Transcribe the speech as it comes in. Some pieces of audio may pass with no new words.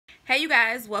Hey you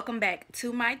guys, welcome back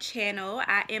to my channel.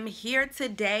 I am here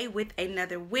today with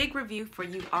another wig review for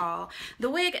you all. The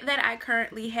wig that I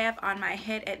currently have on my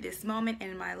head at this moment,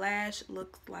 and my lash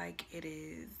looks like it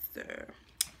is,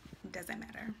 doesn't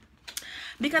matter.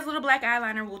 Because a little black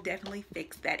eyeliner will definitely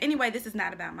fix that. Anyway, this is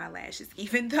not about my lashes,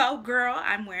 even though, girl,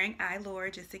 I'm wearing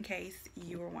Eyelure, just in case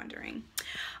you were wondering.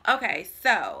 Okay,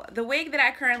 so the wig that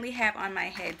I currently have on my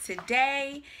head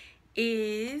today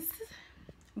is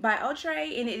by Outre,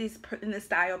 and it is in the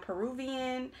style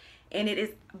Peruvian, and it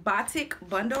is Batik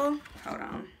bundle. Hold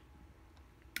on.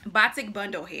 Batik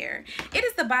bundle hair. It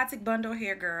is the Batik bundle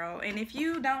hair, girl, and if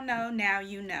you don't know, now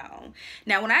you know.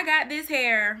 Now, when I got this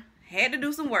hair, I had to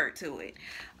do some work to it.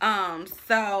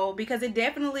 So because it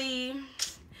definitely,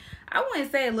 I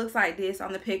wouldn't say it looks like this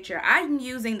on the picture. I'm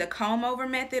using the comb over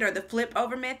method or the flip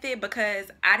over method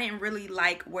because I didn't really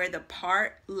like where the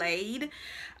part laid.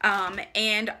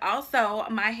 And also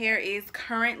my hair is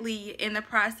currently in the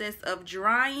process of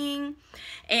drying.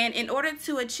 And in order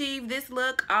to achieve this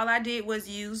look, all I did was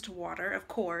used water, of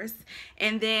course.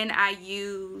 And then I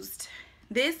used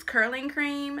this curling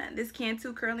cream, this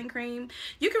Cantu curling cream.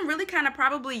 You can really kind of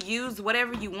probably use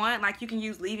whatever you want. Like you can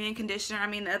use leave-in conditioner. I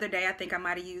mean, the other day I think I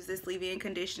might have used this leave-in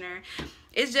conditioner.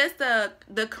 It's just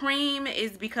the cream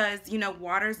is because, you know,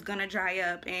 water's gonna dry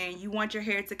up and you want your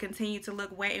hair to continue to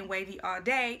look wet and wavy all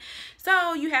day.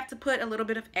 So you have to put a little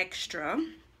bit of extra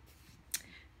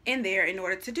in there in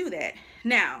order to do that.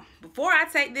 Now, before I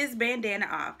take this bandana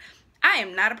off, I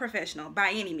am not a professional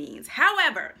by any means.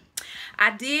 However, I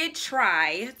did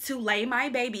try to lay my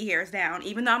baby hairs down,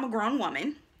 even though I'm a grown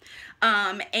woman.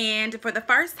 And for the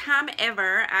first time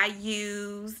ever, I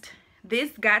used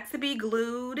this Got to Be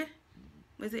Glued.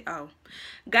 Was it? Oh,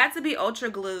 Got to Be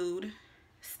Ultra Glued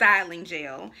styling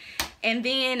gel. And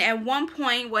then at one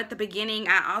point, at the beginning,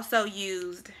 I also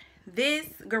used this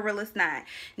Gorilla Snot.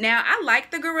 Now, I like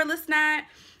the Gorilla Snot,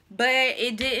 but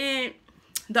it didn't.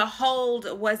 The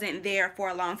hold wasn't there for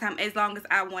a long time, as long as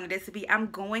I wanted it to be. I'm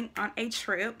going on a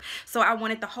trip, so I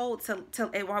wanted the hold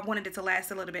I wanted it to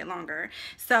last a little bit longer.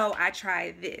 So I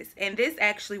tried this, and this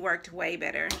actually worked way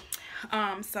better.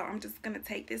 So I'm just gonna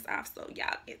take this off so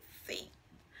y'all can see.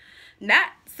 Not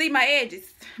see my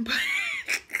edges,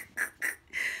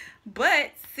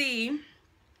 but see.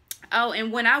 Oh,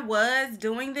 and when I was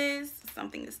doing this,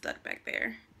 something is stuck back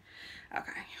there.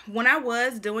 Okay, when I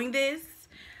was doing this,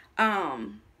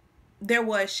 there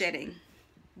was shedding.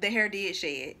 The hair did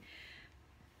shed,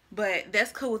 but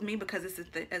that's cool with me because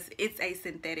it's a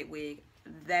synthetic wig.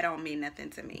 That don't mean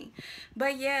nothing to me.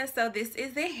 But yeah, so this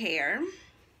is the hair,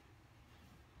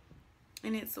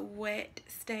 and it's wet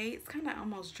state. It's kind of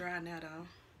almost dry now though.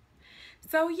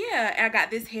 So yeah, I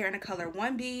got this hair in the color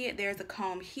 1B. There's a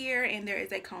comb here and there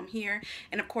is a comb here.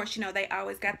 And of course, you know, they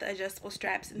always got the adjustable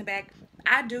straps in the back.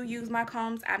 I do use my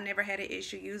combs. I've never had an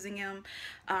issue using them.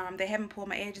 They haven't pulled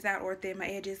my edges out or thin my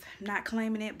edges. I'm not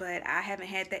claiming it, but I haven't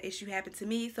had that issue happen to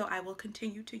me. So I will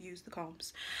continue to use the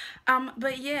combs.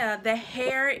 But yeah, the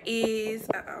hair is,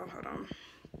 hold on.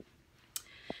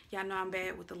 Y'all know I'm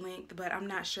bad with the length, but I'm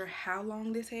not sure how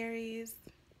long this hair is.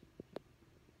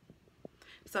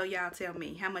 So y'all tell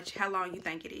me how long you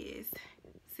think it is.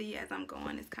 See, as I'm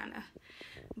going, it's kind of,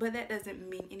 but that doesn't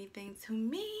mean anything to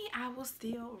me. I will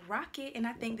still rock it, and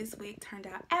I think this wig turned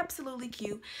out absolutely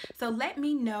cute. So let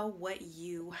me know what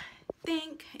you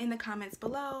think in the comments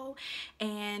below.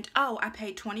 And oh, I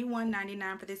paid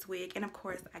 $21.99 for this wig, and of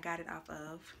course I got it off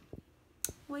of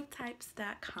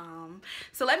wigtypes.com.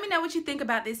 So let me know what you think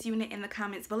about this unit in the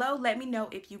comments below. Let me know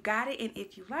if you got it and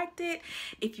if you liked it.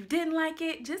 If you didn't like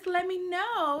it, just let me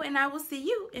know, and I will see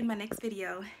you in my next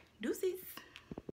video. Deuces.